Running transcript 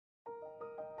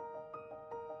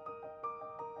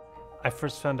I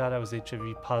first found out I was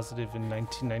HIV positive in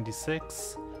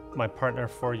 1996. My partner,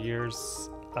 4 years,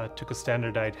 took a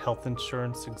standardized health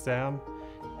insurance exam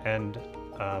and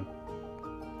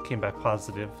came back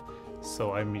positive.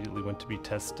 So I immediately went to be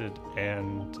tested,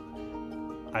 and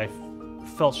I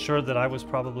felt sure that I was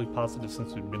probably positive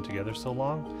since we'd been together so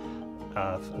long,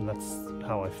 and that's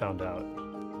how I found out.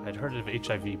 I'd heard of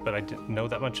HIV, but I didn't know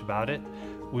that much about it.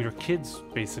 We were kids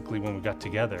basically when we got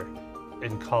together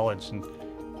in college, and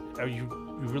you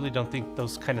really don't think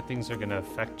those kind of things are going to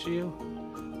affect you?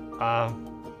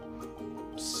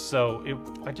 So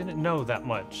I didn't know that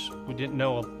much. We didn't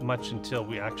know much until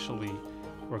we actually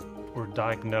were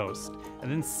diagnosed. And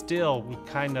then still, we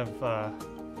kind of,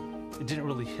 it didn't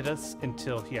really hit us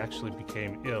until he actually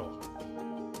became ill.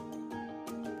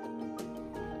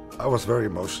 I was very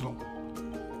emotional.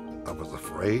 I was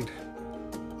afraid.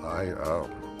 I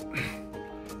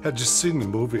had just seen the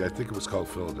movie, I think it was called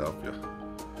Philadelphia.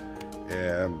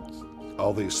 And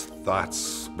all these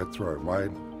thoughts went through our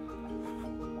mind.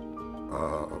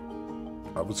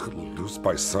 I was going to lose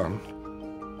my son.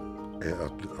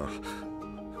 And it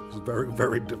was very,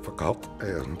 very difficult.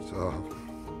 And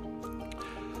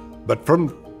but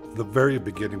from the very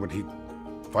beginning, when he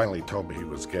finally told me he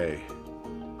was gay,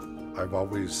 I've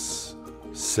always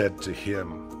said to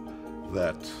him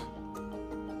that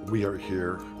we are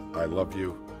here, I love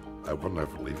you, I will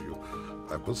never leave you,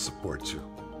 I will support you,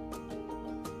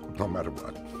 no matter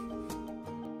what.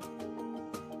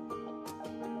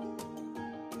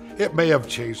 It may have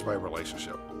changed my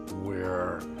relationship,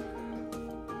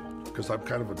 because I'm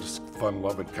kind of a just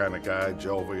fun-loving kind of guy,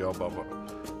 jovial, blah, blah.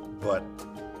 But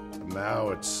now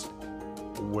it's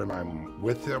when I'm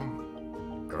with him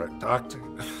and I talk to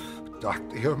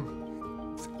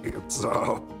him, it's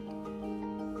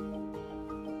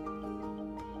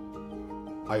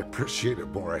I appreciate it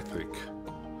more, I think.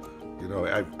 You know,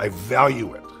 I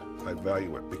value it. I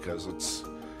value it because it's,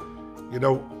 you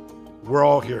know, we're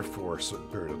all here for a certain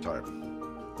period of time,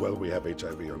 whether we have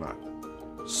HIV or not.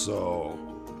 So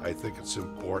I think it's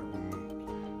important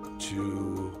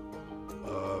to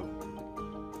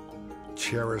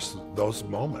cherish those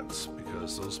moments,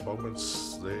 because those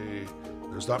moments,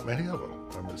 there's not many of them.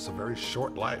 I mean, it's a very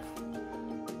short life.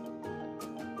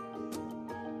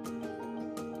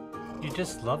 You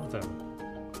just love them.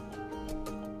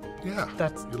 Yeah,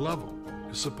 you love them.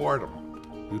 You support them.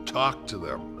 You talk to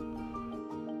them.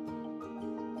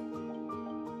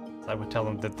 I would tell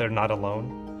them that they're not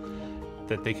alone,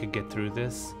 that they could get through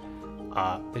this.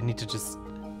 They need to just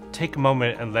take a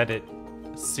moment and let it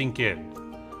sink in.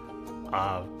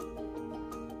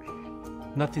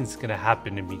 Nothing's gonna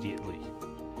happen immediately.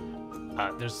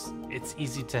 It's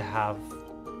easy to have,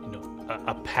 you know,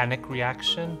 a panic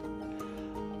reaction.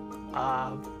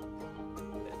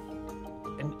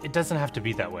 And it doesn't have to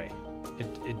be that way.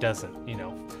 It doesn't, you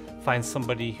know. Find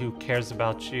somebody who cares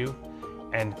about you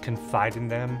and confide in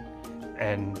them,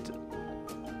 and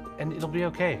it'll be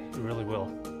okay. It really will.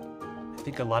 I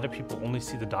think a lot of people only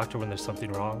see the doctor when there's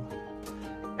something wrong,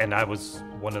 and I was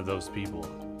one of those people.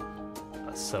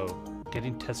 So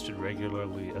getting tested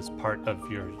regularly as part of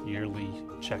your yearly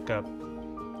checkup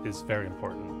is very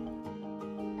important.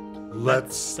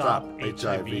 Let's stop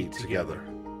HIV together.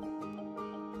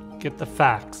 Get the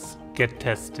facts, get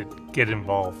tested, get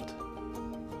involved.